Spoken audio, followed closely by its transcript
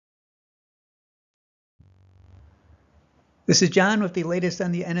This is John with the latest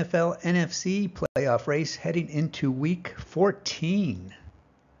on the NFL NFC playoff race heading into Week 14.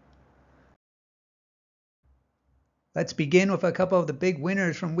 Let's begin with a couple of the big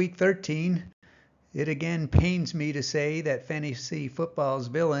winners from Week 13. It again pains me to say that fantasy football's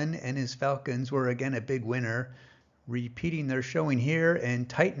villain and his Falcons were again a big winner, repeating their showing here and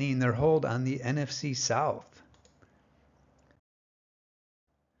tightening their hold on the NFC South.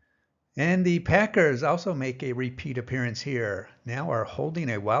 And the Packers also make a repeat appearance here, now are holding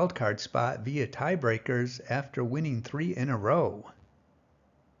a wildcard spot via tiebreakers after winning 3 in a row.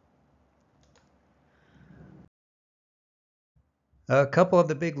 A couple of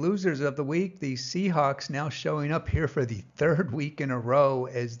the big losers of the week, the Seahawks now showing up here for the 3rd week in a row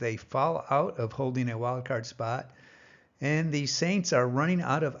as they fall out of holding a wildcard spot. And the Saints are running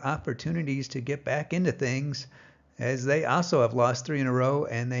out of opportunities to get back into things, as they also have lost 3 in a row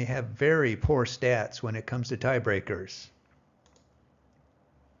and they have very poor stats when it comes to tiebreakers.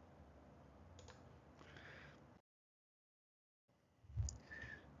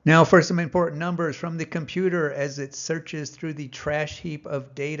 Now for some important numbers from the computer as it searches through the trash heap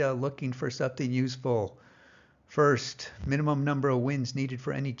of data looking for something useful. First, minimum number of wins needed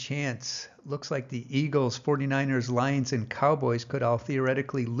for any chance. Looks like the Eagles, 49ers, Lions, and Cowboys could all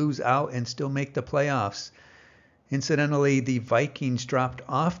theoretically lose out and still make the playoffs. Incidentally, the Vikings dropped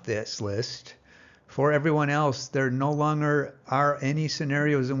off this list. For everyone else, there no longer are any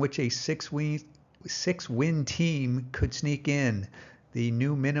scenarios in which a six-win team could sneak in. The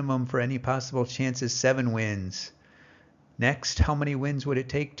new minimum for any possible chance is 7 wins. Next, how many wins would it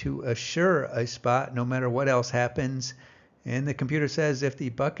take to assure a spot no matter what else happens? And the computer says if the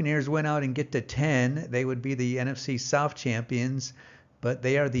Buccaneers went out and get to 10, they would be the NFC South champions, but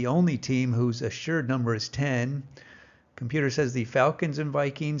they are the only team whose assured number is 10. Computer says the Falcons and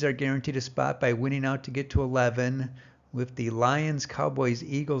Vikings are guaranteed a spot by winning out to get to 11, with the Lions, Cowboys,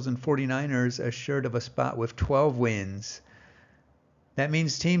 Eagles, and 49ers assured of a spot with 12 wins. That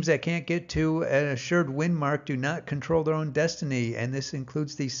means teams that can't get to an assured win mark do not control their own destiny, and this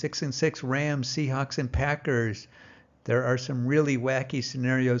includes the 6-6 Rams, Seahawks, and Packers. There are some really wacky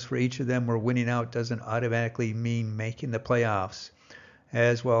scenarios for each of them where winning out doesn't automatically mean making the playoffs,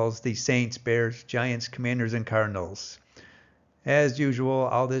 as well as the Saints, Bears, Giants, Commanders, and Cardinals. As usual,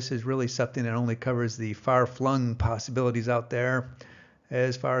 all this is really something that only covers the far-flung possibilities out there.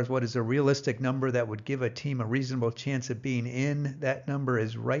 As far as what is a realistic number that would give a team a reasonable chance of being in, that number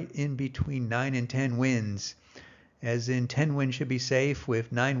is right in between 9 and 10 wins. As in 10 wins should be safe,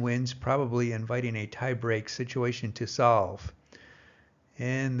 with 9 wins probably inviting a tie-break situation to solve.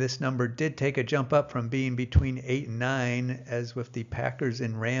 And this number did take a jump up from being between 8 and 9, as with the Packers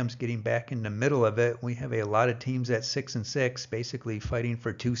and Rams getting back in the middle of it, we have a lot of teams at 6-6, basically fighting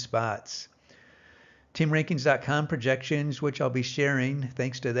for 2 spots. TeamRankings.com projections, which I'll be sharing,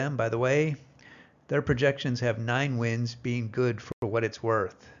 thanks to them, by the way, their projections have 9 wins being good for what it's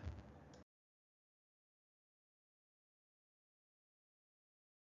worth.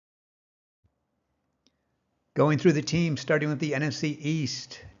 Going through the teams, starting with the NFC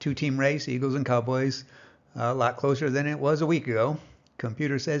East, 2-team race, Eagles and Cowboys, a lot closer than it was a week ago.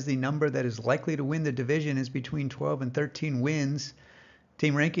 Computer says the number that is likely to win the division is between 12 and 13 wins.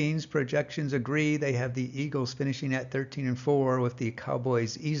 Team rankings projections agree. They have the Eagles finishing at 13-4, with the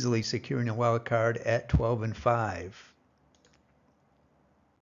Cowboys easily securing a wild card at 12-5.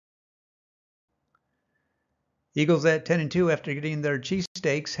 Eagles at 10-2 after getting their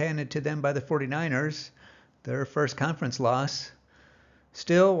cheesesteaks handed to them by the 49ers, their first conference loss.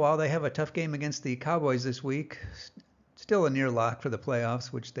 Still, while they have a tough game against the Cowboys this week, still a near lock for the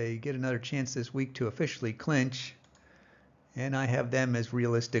playoffs, which they get another chance this week to officially clinch. And I have them as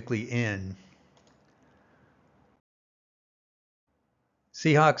realistically in.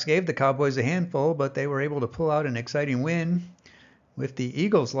 Seahawks gave the Cowboys a handful, but they were able to pull out an exciting win. With the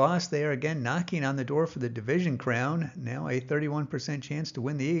Eagles' loss, they are again knocking on the door for the division crown, now a 31% chance to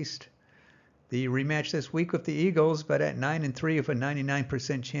win the East. The rematch this week with the Eagles, but at 9-3 with a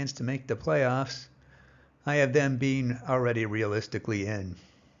 99% chance to make the playoffs. I have them being already realistically in.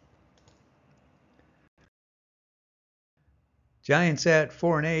 Giants at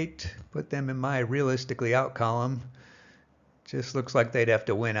 4-8, put them in my realistically out column. Just looks like they'd have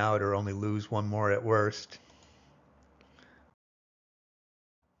to win out or only lose one more at worst.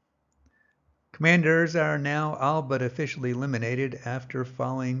 Commanders are now all but officially eliminated after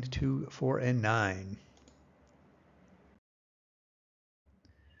falling to 4-9.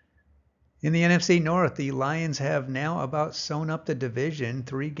 In the NFC North, the Lions have now about sewn up the division,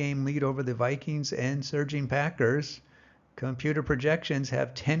 3-game lead over the Vikings and surging Packers. Computer projections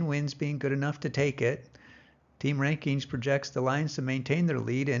have 10 wins being good enough to take it. Team Rankings projects the Lions to maintain their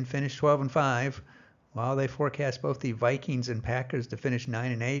lead and finish 12-5, while they forecast both the Vikings and Packers to finish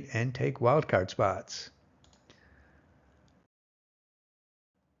 9-8 and take wildcard spots.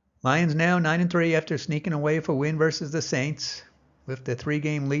 Lions now 9-3 after sneaking away with a win versus the Saints. With the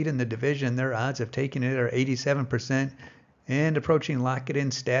 3-game lead in the division, their odds of taking it are 87% and approaching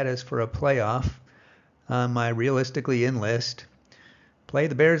lock-it-in status for a playoff on my realistically in list. Play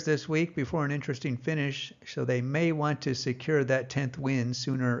the Bears this week before an interesting finish, so they may want to secure that 10th win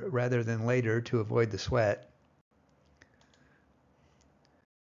sooner rather than later to avoid the sweat.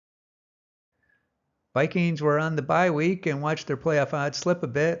 Vikings were on the bye week and watched their playoff odds slip a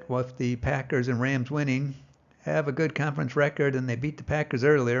bit with the Packers and Rams winning. Have a good conference record and they beat the Packers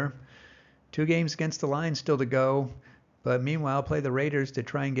earlier. 2 games against the Lions still to go, but meanwhile play the Raiders to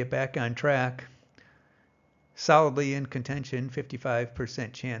try and get back on track. Solidly in contention,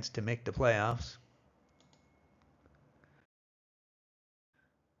 55% chance to make the playoffs.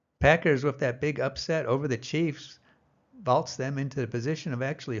 Packers with that big upset over the Chiefs vaults them into the position of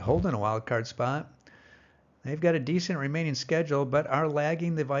actually holding a wild card spot. They've got a decent remaining schedule, but are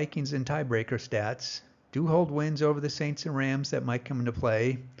lagging the Vikings in tiebreaker stats. Do hold wins over the Saints and Rams that might come into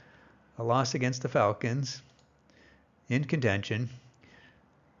play. A loss against the Falcons. In contention.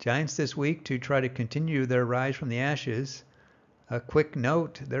 Giants this week to try to continue their rise from the ashes. A quick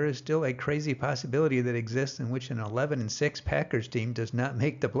note, there is still a crazy possibility that exists in which an 11-6 Packers team does not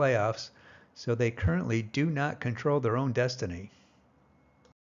make the playoffs, so they currently do not control their own destiny.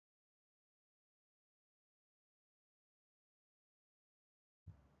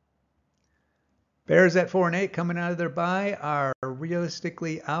 Bears at 4-8 coming out of their bye are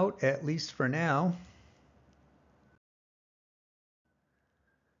realistically out, at least for now.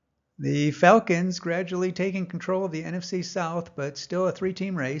 The Falcons gradually taking control of the NFC South, but still a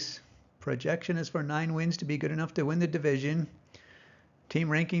 3-team race. Projection is for 9 wins to be good enough to win the division. Team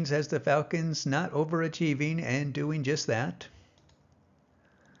Rankings has the Falcons not overachieving and doing just that.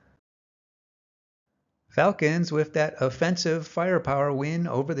 Falcons with that offensive firepower win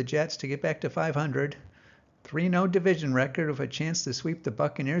over the Jets to get back to 500. 3-0 division record with a chance to sweep the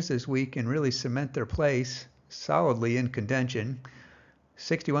Buccaneers this week and really cement their place solidly in contention.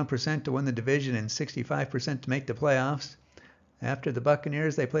 61% to win the division and 65% to make the playoffs. After the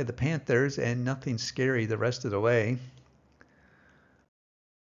Buccaneers, they play the Panthers and nothing scary the rest of the way.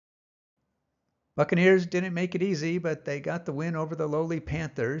 Buccaneers didn't make it easy, but they got the win over the lowly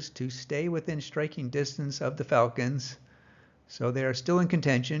Panthers to stay within striking distance of the Falcons. So they are still in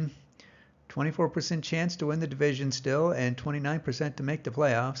contention. 24% chance to win the division still and 29% to make the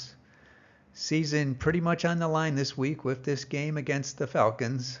playoffs. Season pretty much on the line this week with this game against the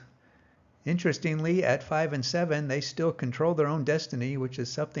Falcons. Interestingly, at 5-7, they still control their own destiny, which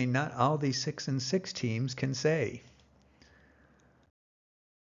is something not all the 6-6 teams can say.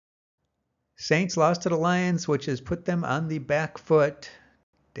 Saints lost to the Lions, which has put them on the back foot,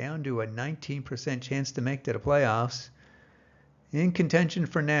 down to a 19% chance to make to the playoffs. In contention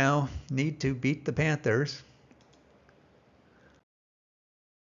for now, need to beat the Panthers.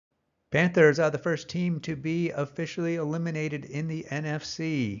 Panthers are the first team to be officially eliminated in the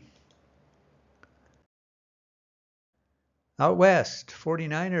NFC. Out west,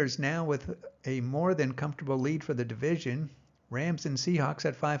 49ers now with a more than comfortable lead for the division. Rams and Seahawks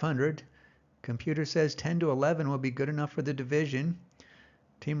at 500. Computer says 10-11 will be good enough for the division.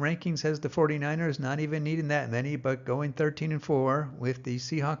 Team Rankings has the 49ers not even needing that many, but going 13-4, with the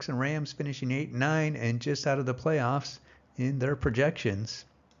Seahawks and Rams finishing 8-9 and just out of the playoffs in their projections.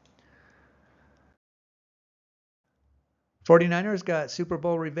 49ers got Super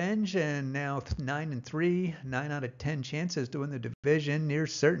Bowl revenge and now 9-3, 9 out of 10 chances to win the division, near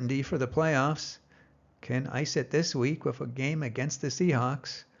certainty for the playoffs. Can ice it this week with a game against the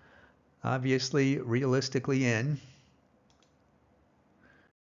Seahawks. Obviously, realistically in.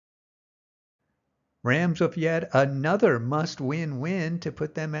 Rams with yet another must-win win to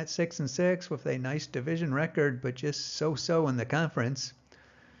put them at 6-6 with a nice division record, but just so-so in the conference.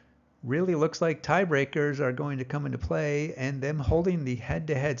 Really looks like tiebreakers are going to come into play, and them holding the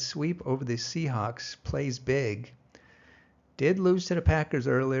head-to-head sweep over the Seahawks plays big. Did lose to the Packers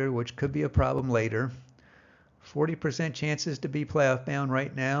earlier, which could be a problem later. 40% chances to be playoff bound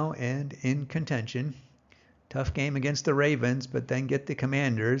right now and in contention. Tough game against the Ravens, but then get the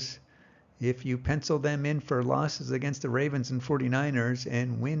Commanders. If you pencil them in for losses against the Ravens and 49ers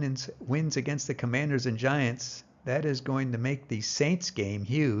and wins against the Commanders and Giants, that is going to make the Saints game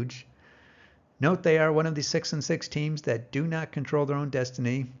huge. Note they are one of the 6-6 teams that do not control their own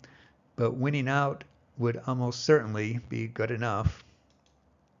destiny, but winning out would almost certainly be good enough.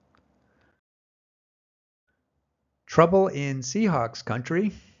 Trouble in Seahawks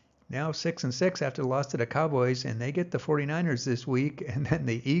country. Now 6-6 after the loss to the Cowboys, and they get the 49ers this week and then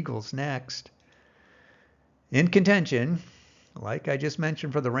the Eagles next. In contention, like I just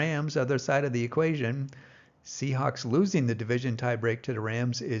mentioned for the Rams, other side of the equation, Seahawks losing the division tiebreak to the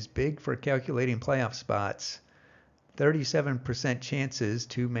Rams is big for calculating playoff spots. 37% chances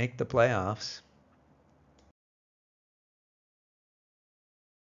to make the playoffs.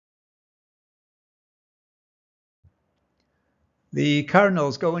 The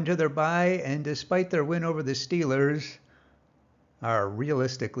Cardinals go into their bye, and despite their win over the Steelers, are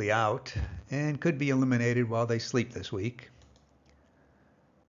realistically out and could be eliminated while they sleep this week.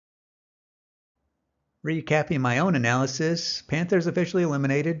 Recapping my own analysis, Panthers officially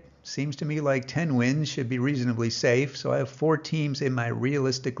eliminated. Seems to me like 10 wins should be reasonably safe, so I have 4 teams in my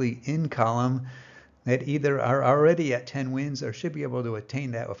realistically in column that either are already at 10 wins or should be able to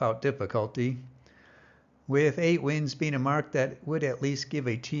attain that without difficulty, with 8 wins being a mark that would at least give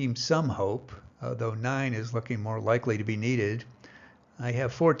a team some hope, although 9 is looking more likely to be needed. I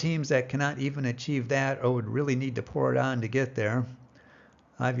have 4 teams that cannot even achieve that or would really need to pour it on to get there.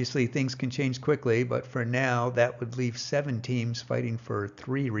 Obviously, things can change quickly, but for now, that would leave 7 teams fighting for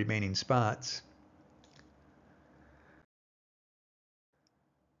 3 remaining spots.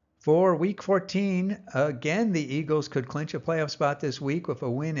 For Week 14, again, the Eagles could clinch a playoff spot this week with a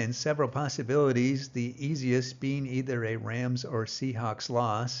win and several possibilities, the easiest being either a Rams or Seahawks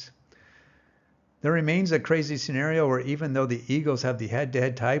loss. There remains a crazy scenario where even though the Eagles have the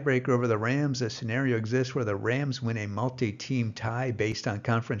head-to-head tiebreaker over the Rams, a scenario exists where the Rams win a multi-team tie based on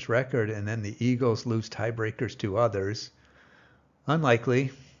conference record and then the Eagles lose tiebreakers to others. Unlikely,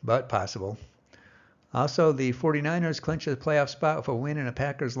 but possible. Also, the 49ers clinch a playoff spot with a win and a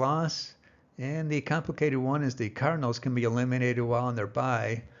Packers loss. And the complicated one is the Cardinals can be eliminated while on their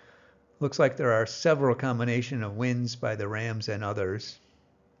bye. Looks like there are several combinations of wins by the Rams and others.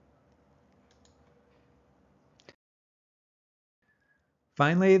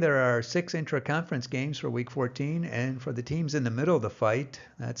 Finally, there are 6 intra-conference games for Week 14, and for the teams in the middle of the fight,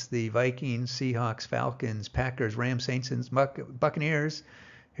 that's the Vikings, Seahawks, Falcons, Packers, Rams, Saints, and Buccaneers.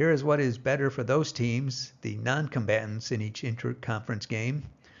 Here is what is better for those teams, the non-combatants in each inter-conference game.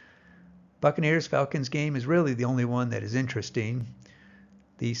 Buccaneers-Falcons game is really the only one that is interesting.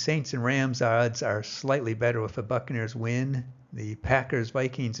 The Saints and Rams odds are slightly better with a Buccaneers win. The Packers,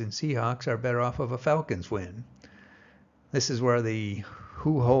 Vikings, and Seahawks are better off of a Falcons win. This is where the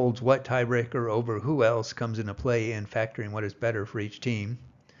who holds what tiebreaker over who else comes into play in factoring what is better for each team.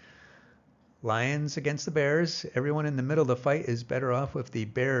 Lions against the Bears. Everyone in the middle of the fight is better off with the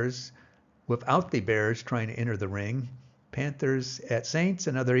Bears, without the Bears trying to enter the ring. Panthers at Saints,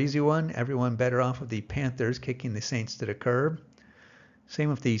 another easy one. Everyone better off with the Panthers kicking the Saints to the curb. Same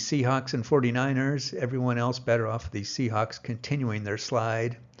with the Seahawks and 49ers. Everyone else better off with the Seahawks continuing their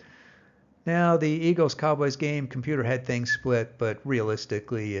slide. Now, the Eagles-Cowboys game, computer had things split, but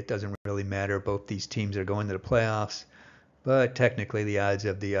realistically, it doesn't really matter. Both these teams are going to the playoffs. But technically, the odds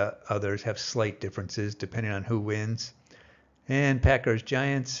of the others have slight differences depending on who wins. And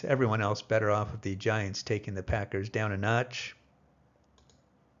Packers-Giants, everyone else better off with the Giants taking the Packers down a notch.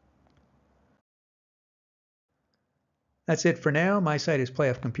 That's it for now. My site is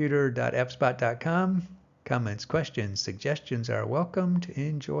playoffcomputer.fspot.com. Comments, questions, suggestions are welcomed.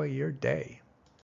 Enjoy your day.